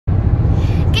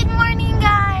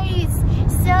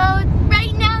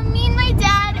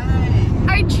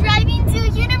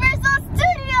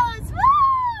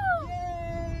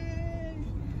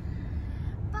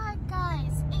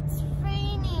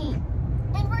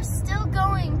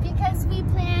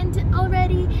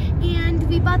already, and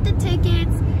we bought the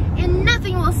tickets, and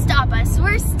nothing will stop us.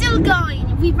 We're still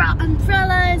going. We brought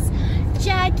umbrellas,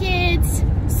 jackets,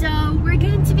 so we're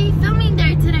going to be filming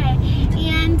there today,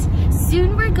 and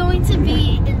soon we're going to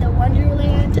be in the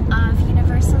Wonderland of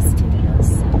Universal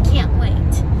Studios. Can't wait.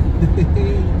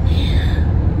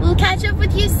 We'll catch up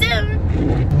with you soon.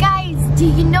 Guys, do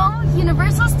you know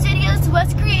Universal Studios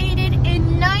was created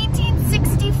in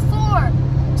 1964?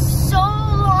 So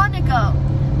long ago.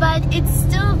 But it's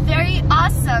still very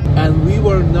awesome. And we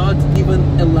were not even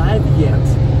alive yet.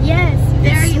 Yes,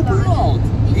 very it's super old.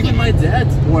 Even my dad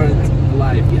weren't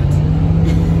alive yet.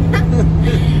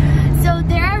 So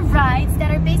there are rides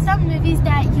that are based on movies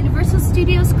that Universal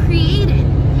Studios created.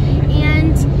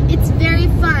 And it's very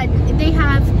fun. They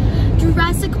have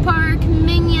Jurassic Park,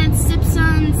 Minions,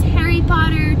 Simpsons, Harry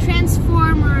Potter,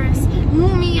 Transformers,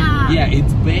 Mumia. Yeah,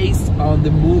 it's based on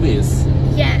the movies.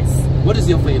 Yes. What is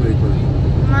your favorite movie?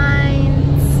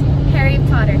 Mine's Harry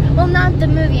Potter. Well, not the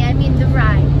movie, I mean the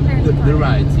ride. The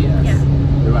ride, yes.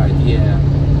 Yeah. The ride, yeah.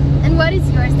 And what is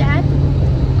yours, Dad?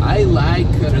 I like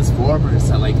Transformers,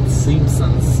 I like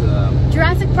Simpsons.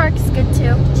 Jurassic Park is good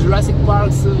too. Jurassic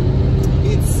Park's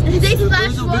it's they a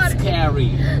splash little water. bit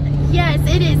scary. Yes,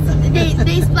 it is.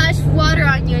 They splash water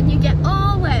on you and you get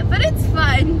all wet, but it's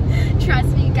fun.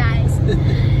 Trust me, guys.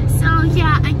 So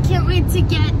yeah, I can't wait to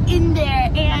get in there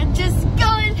and just go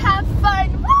and have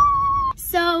fun. Woo!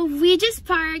 So we just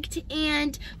parked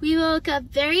and we woke up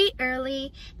very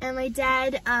early, and my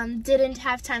dad didn't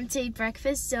have time to eat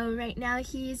breakfast, so right now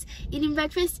he's eating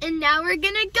breakfast, and now we're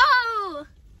gonna go.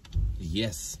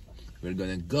 Yes, we're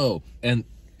gonna go. And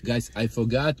guys, I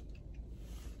forgot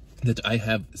that I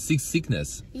have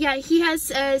seasickness. Yeah, he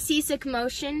has seasick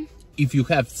motion. If you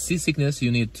have seasickness,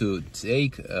 you need to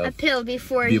take a pill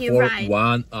before you ride.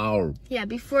 1 hour. Yeah,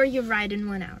 before you ride in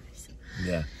 1 hour. So.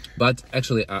 Yeah, but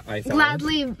actually I found...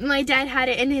 Gladly, my dad had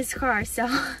it in his car, so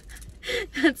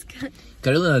that's good.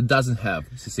 Karolina doesn't have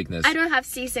seasickness. I don't have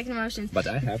seasick motions. But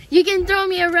I have. You can throw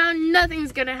me around,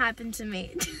 nothing's gonna happen to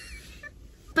me.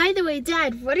 By the way,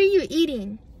 Dad, what are you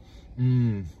eating?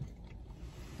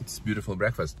 It's beautiful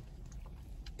breakfast.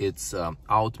 It's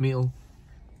oatmeal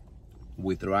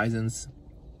with raisins,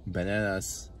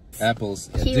 bananas, apples,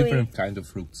 and Kiwi. different kind of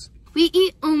fruits. We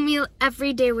eat oatmeal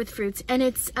every day with fruits, and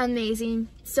it's amazing.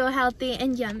 So healthy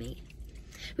and yummy.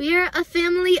 We are a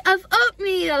family of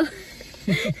oatmeal.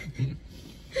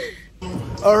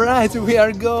 Alright, we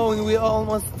are going. We're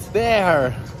almost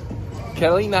there.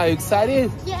 Karolina, are you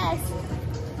excited? Yes.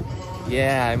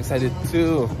 Yeah, I'm excited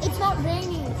too. It's not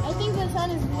raining. I think the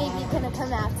sun is maybe gonna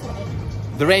come out today.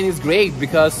 The rain is great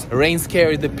because rain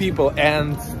scares the people,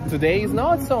 and today is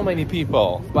not so many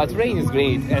people. But rain is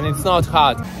great and it's not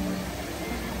hot.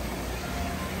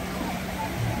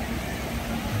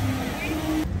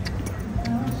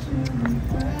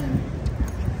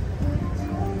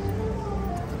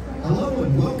 Hello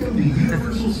and welcome to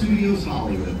Universal Studios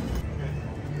Hollywood.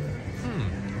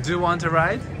 Do you want to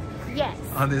ride Yes.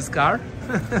 on this car?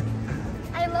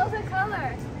 I love the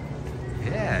color.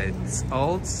 Yeah, it's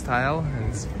old style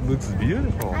and it looks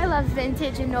beautiful. I love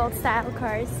vintage and old style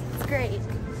cars. It's great.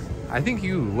 I think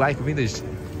you like vintage.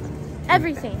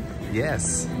 Everything.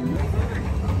 Yes.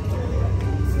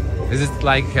 Is it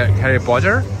like Harry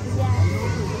Potter?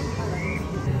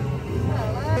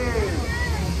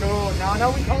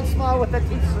 No, we can't smile with the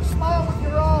teeth, so smile with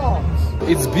your arms.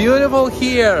 It's beautiful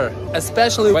here,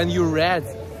 especially when you read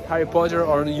Harry Potter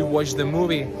or you watch the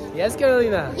movie. Yes,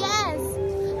 Karolina? Yes.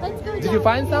 Let's go. Did you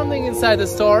find something inside the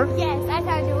store? Yes, I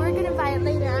found it. We're gonna buy it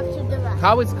later after the ride.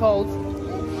 How it's called?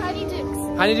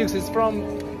 Honeydukes. Honeydukes is from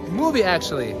movie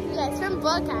actually. Yes, from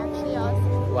book actually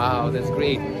also. Wow, that's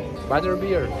great.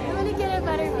 Butterbeer. I'm gonna get a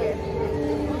butterbeer.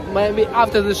 Maybe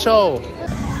after the show.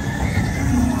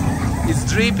 It's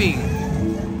dripping.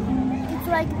 It's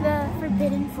like the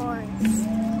forbidden forest.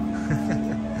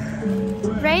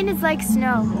 Rain is like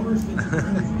snow.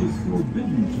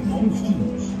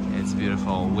 It's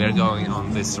beautiful. We're going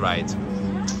on this ride.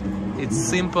 It's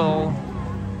simple,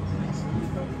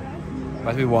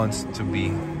 but we want to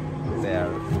be there.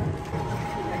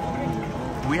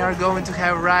 We are going to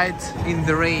have a ride in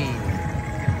the rain.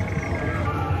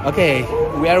 Okay,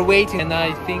 we are waiting, and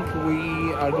I think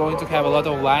we are going to have a lot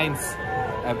of lines,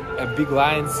 a big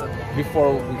lines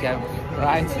before we can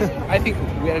ride. I think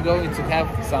we are going to have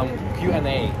some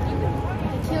Q&A.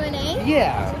 Q&A?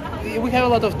 Yeah, we have a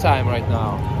lot of time right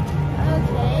now.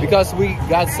 Okay. Because we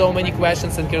got so many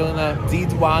questions, and Karolina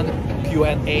did one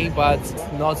Q&A, but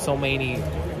not so many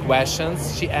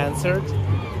questions she answered.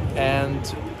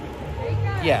 And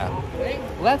yeah,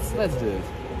 let's do it.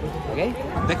 Okay?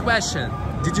 The question: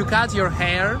 did you cut your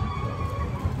hair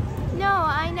No,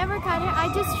 I never cut hair.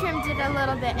 I just trimmed it a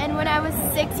little bit. And when I was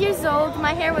 6 years old,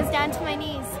 my hair was down to my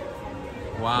knees.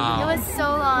 Wow. It was so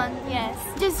long, yes.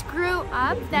 Just grew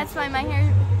up. That's why my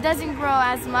hair doesn't grow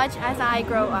as much as I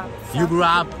grow up. So. You grew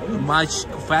up much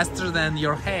faster than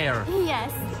your hair.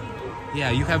 Yes. Yeah,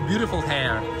 you have beautiful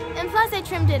hair. And plus I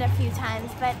trimmed it a few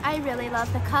times, but I really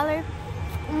love the color.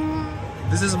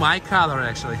 This is my color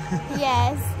actually.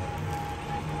 Yes.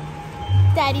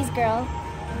 Daddy's girl.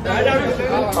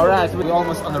 Alright, we're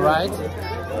almost on the ride.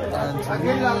 And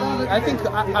I think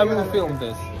I will film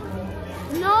this.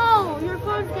 No, your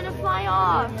phone's gonna fly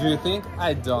off. Do you think?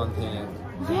 I don't think.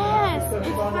 Yes, it's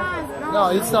fast. No,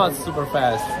 it's not super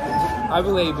fast. I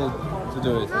will able to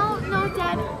do it. No,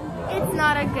 Dad. It's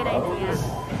not a good idea.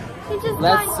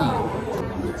 Let's see.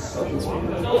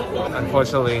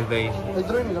 Unfortunately, they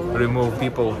remove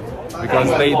people because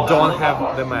they don't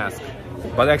have the mask.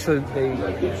 But actually,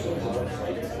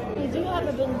 They do have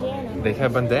a bandana. they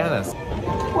have bandanas.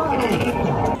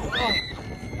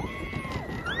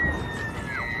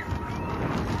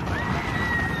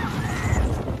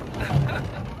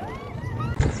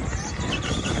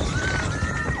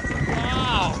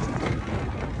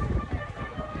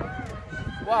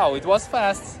 Wow, it was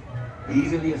fast,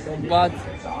 but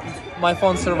my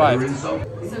phone survived. So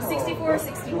 64,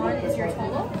 61 is your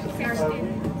total.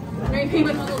 Are you paying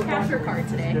with a little cash or card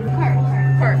today?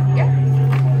 Card,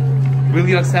 yeah. Will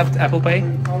you accept Apple Pay?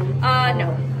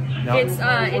 No. No? It's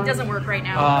it doesn't work right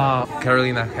now.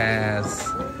 Karolina has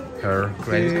her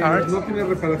credit card. It's not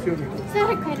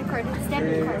a credit card, it's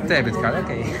debit card. Debit card,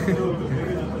 okay.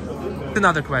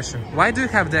 Another question. Why do you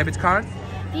have debit card?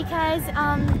 Because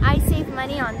I save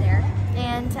money on there,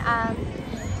 and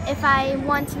if I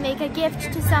want to make a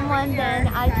gift to someone, then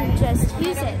I can just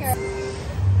use it.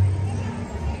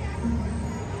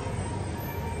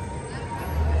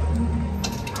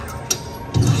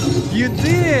 You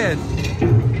did!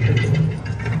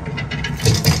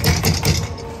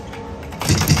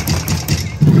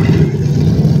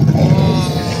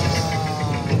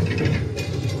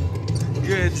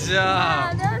 Good job!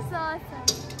 Wow, that was awesome.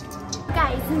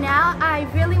 Guys, now I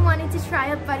really wanted to try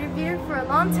a butterbeer for a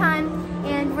long time,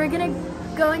 and we're gonna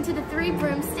go into the 3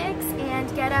 broomsticks and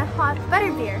get a hot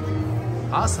butterbeer.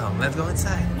 Awesome, let's go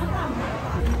inside.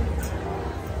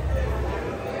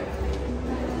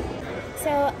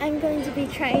 So I'm going to be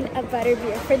trying a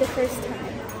butterbeer for the first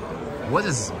time. What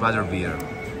is butterbeer?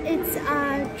 It's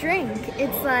a drink.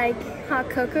 It's like hot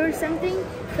cocoa or something,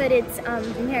 but it's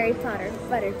in Harry Potter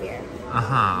butterbeer.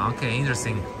 Okay,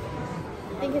 interesting.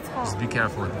 I think it's hot. Just be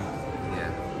careful.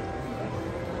 Yeah.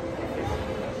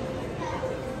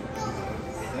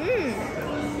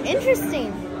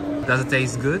 Interesting. Does it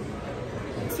taste good?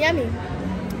 It's yummy.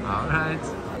 Alright.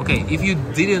 Okay, if you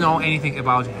didn't know anything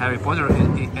about Harry Potter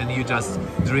and you just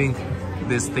drink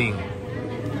this thing,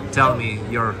 tell me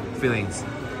your feelings.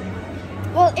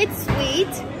 Well, it's sweet,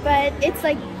 but it's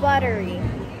like buttery.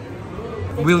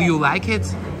 Will you like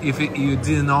it if you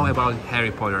didn't know about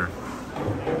Harry Potter?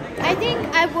 I think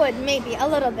I would, maybe, a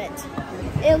little bit.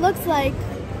 It looks like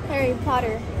Harry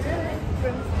Potter.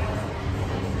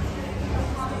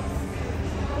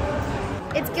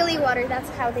 It's gilly water, that's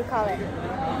how they call it.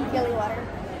 Gilly water.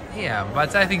 Yeah,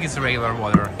 but I think it's regular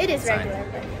water. It is inside.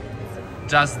 regular.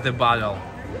 Just the bottle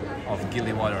of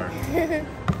gilly water.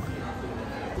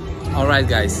 Alright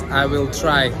guys, I will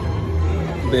try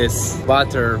this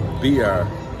butter beer.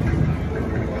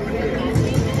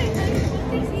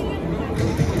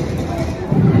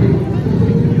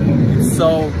 It's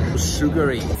so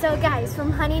sugary. So guys,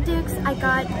 from Honeydukes, I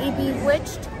got a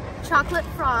bewitched chocolate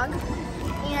frog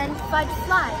and fudge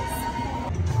flies.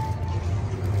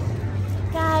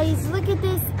 Guys, look at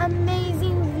this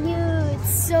amazing view. It's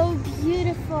so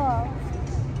beautiful.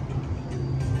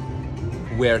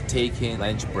 We're taking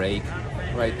lunch break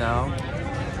right now.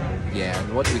 Yeah,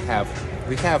 and what we have?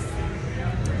 We have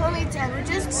Homemade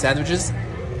sandwiches sandwiches,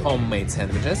 homemade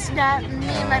sandwiches. that me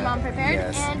and my mom prepared,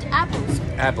 yes. and apples.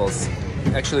 Apples.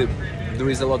 Actually, there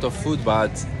is a lot of food,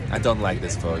 but I don't like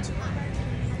this food.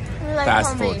 We like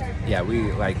Fast homemade. food. Yeah,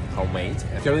 we like homemade.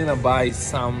 Karolina buys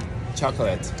some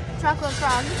chocolate. Chocolate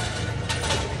frog.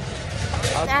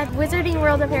 At Wizarding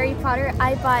World of Harry Potter,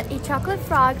 I bought a chocolate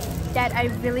frog that I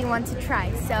really want to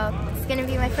try. So it's gonna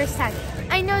be my first time.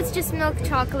 I know it's just milk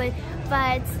chocolate,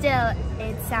 but still,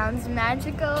 it sounds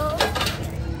magical.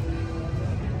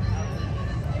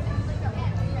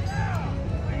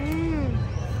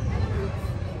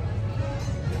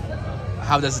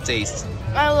 How does it taste?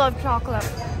 I love chocolate.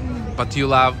 But you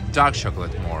love dark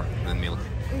chocolate more than milk.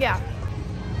 Yeah.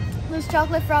 This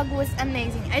chocolate frog was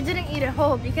amazing. I didn't eat it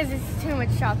whole because it's too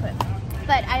much chocolate.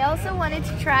 but I also wanted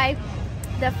to try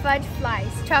the fudge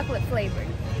flies, chocolate flavored.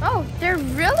 Oh, they're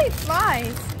really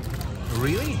flies.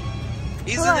 Really?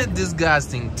 Isn't it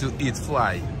disgusting to eat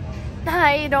fly?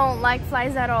 I don't like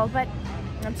flies at all, but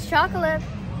it's chocolate.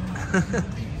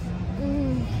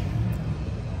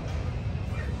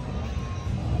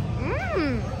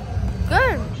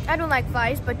 Good. I don't like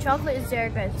flies, but chocolate is very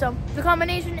good. So the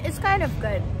combination is kind of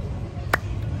good.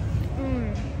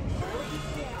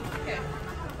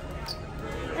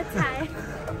 That's high.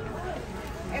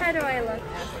 How do I look?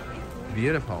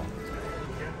 Beautiful.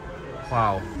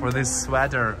 Wow, for this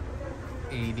sweater,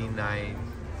 $89.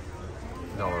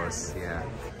 Yeah.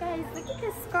 Guys, look at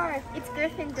this scarf. It's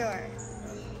Gryffindor.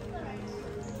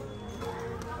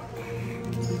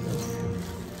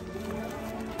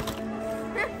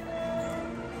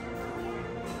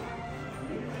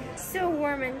 So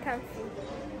warm and comfy.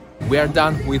 We are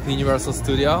done with Universal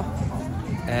Studio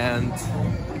and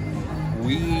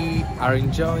we are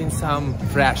enjoying some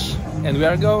fresh and we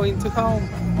are going to home.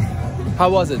 How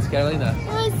was it, Karolina?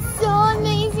 It was so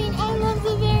amazing.